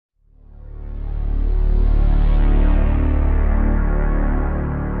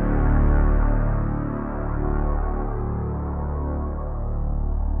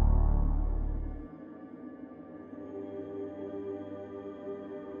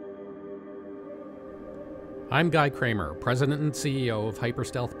I'm Guy Kramer, President and CEO of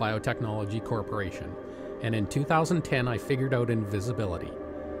Hyperstealth Biotechnology Corporation, and in 2010 I figured out invisibility.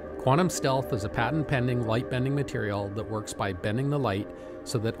 Quantum stealth is a patent-pending light-bending material that works by bending the light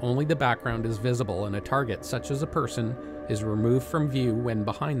so that only the background is visible and a target, such as a person, is removed from view when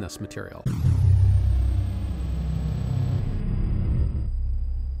behind this material.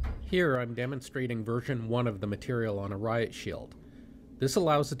 Here I'm demonstrating version 1 of the material on a riot shield. This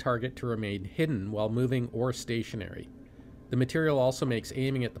allows the target to remain hidden while moving or stationary. The material also makes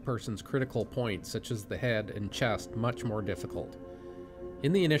aiming at the person's critical points, such as the head and chest, much more difficult.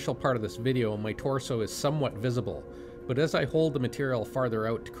 In the initial part of this video, my torso is somewhat visible, but as I hold the material farther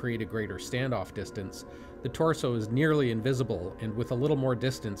out to create a greater standoff distance, the torso is nearly invisible, and with a little more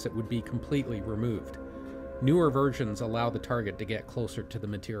distance it would be completely removed. Newer versions allow the target to get closer to the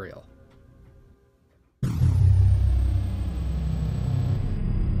material.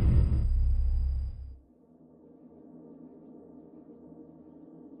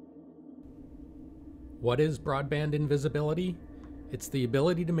 What is broadband invisibility? It's the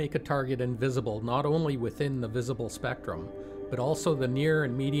ability to make a target invisible not only within the visible spectrum, but also the near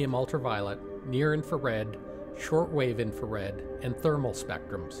and medium ultraviolet, near infrared, shortwave infrared, and thermal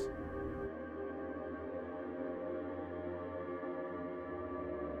spectrums.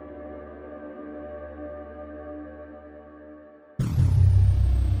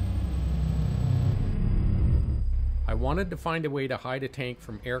 I wanted to find a way to hide a tank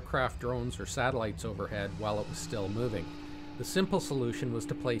from aircraft, drones, or satellites overhead while it was still moving. The simple solution was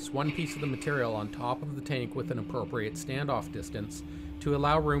to place one piece of the material on top of the tank with an appropriate standoff distance to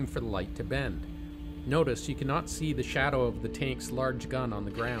allow room for the light to bend. Notice you cannot see the shadow of the tank's large gun on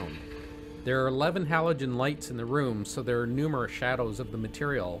the ground. There are 11 halogen lights in the room, so there are numerous shadows of the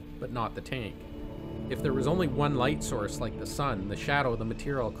material, but not the tank. If there was only one light source like the sun, the shadow the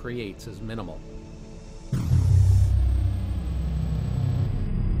material creates is minimal.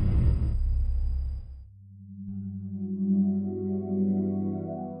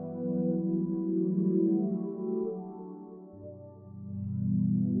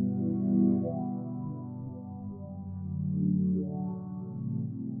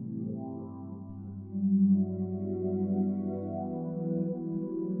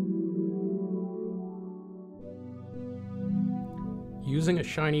 Using a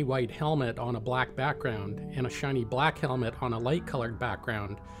shiny white helmet on a black background and a shiny black helmet on a light-colored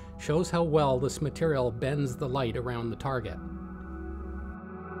background shows how well this material bends the light around the target.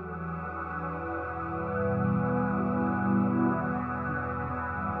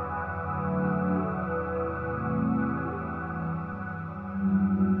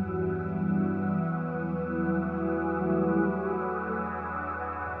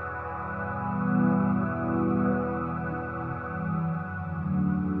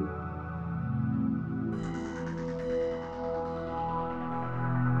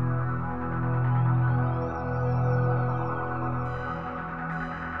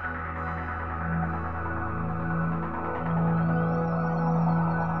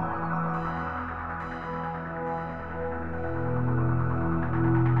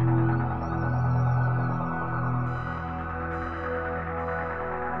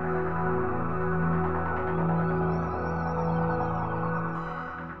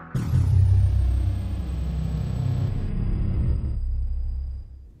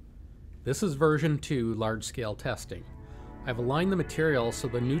 This is version 2 large-scale testing. I've aligned the material so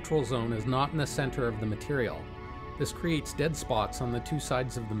the neutral zone is not in the center of the material. This creates dead spots on the two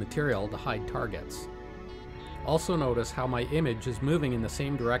sides of the material to hide targets. Also notice how my image is moving in the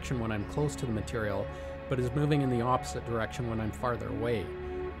same direction when I'm close to the material, but is moving in the opposite direction when I'm farther away.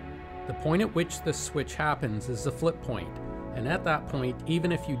 The point at which this switch happens is the flip point, and at that point,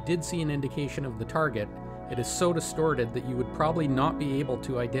 even if you did see an indication of the target, it is so distorted that you would probably not be able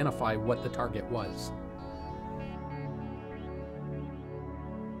to identify what the target was.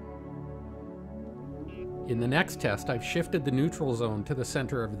 In the next test, I've shifted the neutral zone to the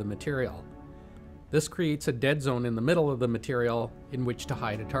center of the material. This creates a dead zone in the middle of the material in which to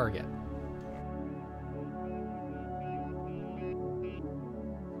hide a target.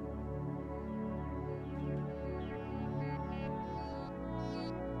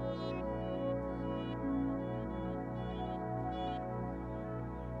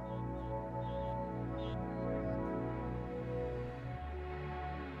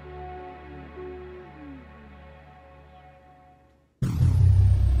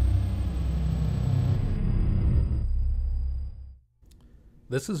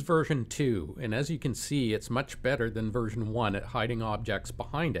 This is version 2, and as you can see, it's much better than version 1 at hiding objects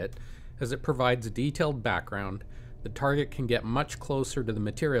behind it, as it provides a detailed background, the target can get much closer to the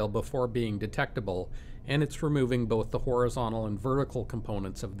material before being detectable, and it's removing both the horizontal and vertical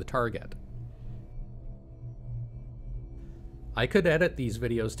components of the target. I could edit these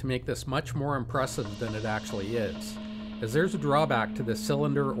videos to make this much more impressive than it actually is, as there's a drawback to the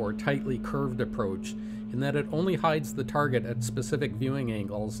cylinder or tightly curved approach in that it only hides the target at specific viewing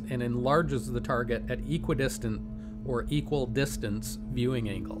angles and enlarges the target at equidistant or equal distance viewing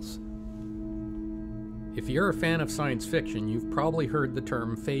angles. If you're a fan of science fiction, you've probably heard the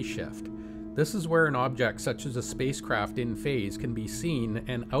term phase shift. This is where an object such as a spacecraft in phase can be seen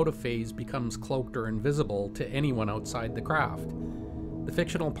and out of phase becomes cloaked or invisible to anyone outside the craft. The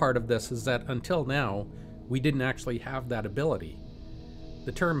fictional part of this is that until now, we didn't actually have that ability.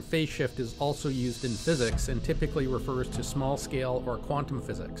 The term phase shift is also used in physics and typically refers to small scale or quantum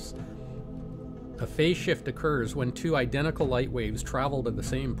physics. A phase shift occurs when two identical light waves travel to the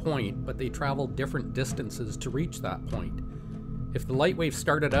same point, but they travel different distances to reach that point. If the light waves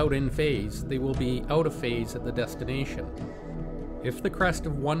started out in phase, they will be out of phase at the destination. If the crest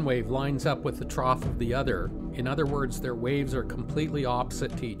of one wave lines up with the trough of the other, in other words, their waves are completely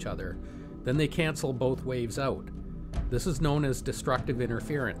opposite to each other, then they cancel both waves out. This is known as destructive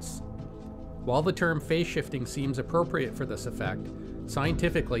interference. While the term phase shifting seems appropriate for this effect,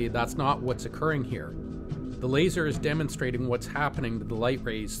 scientifically that's not what's occurring here. The laser is demonstrating what's happening to the light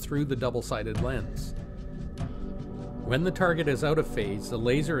rays through the double-sided lens. When the target is out of phase, the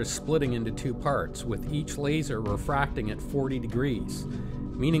laser is splitting into two parts, with each laser refracting at 40 degrees,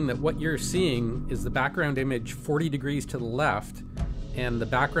 meaning that what you're seeing is the background image 40 degrees to the left and the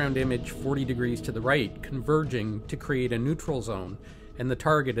background image 40 degrees to the right converging to create a neutral zone, and the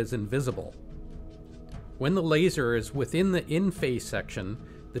target is invisible. When the laser is within the in-phase section,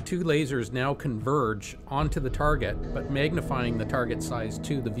 the two lasers now converge onto the target, but magnifying the target size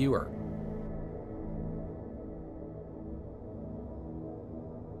to the viewer.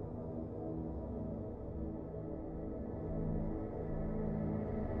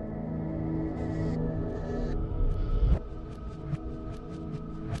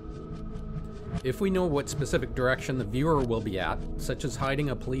 If we know what specific direction the viewer will be at, such as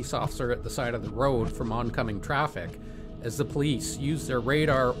hiding a police officer at the side of the road from oncoming traffic, as the police use their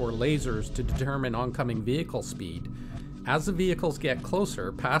radar or lasers to determine oncoming vehicle speed, as the vehicles get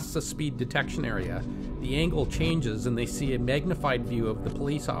closer past the speed detection area, the angle changes and they see a magnified view of the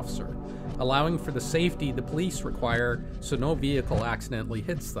police officer, allowing for the safety the police require so no vehicle accidentally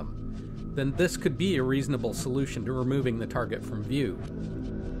hits them. Then this could be a reasonable solution to removing the target from view.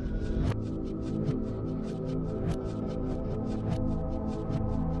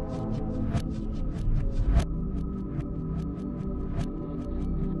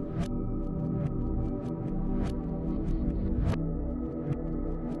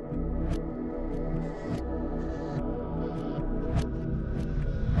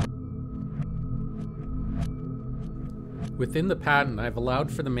 Within the patent, I've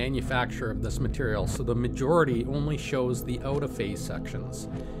allowed for the manufacture of this material so the majority only shows the out-of-phase sections,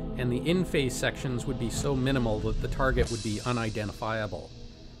 and the in-phase sections would be so minimal that the target would be unidentifiable.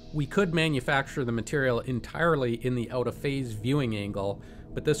 We could manufacture the material entirely in the out-of-phase viewing angle,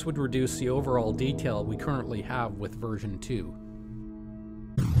 but this would reduce the overall detail we currently have with version 2.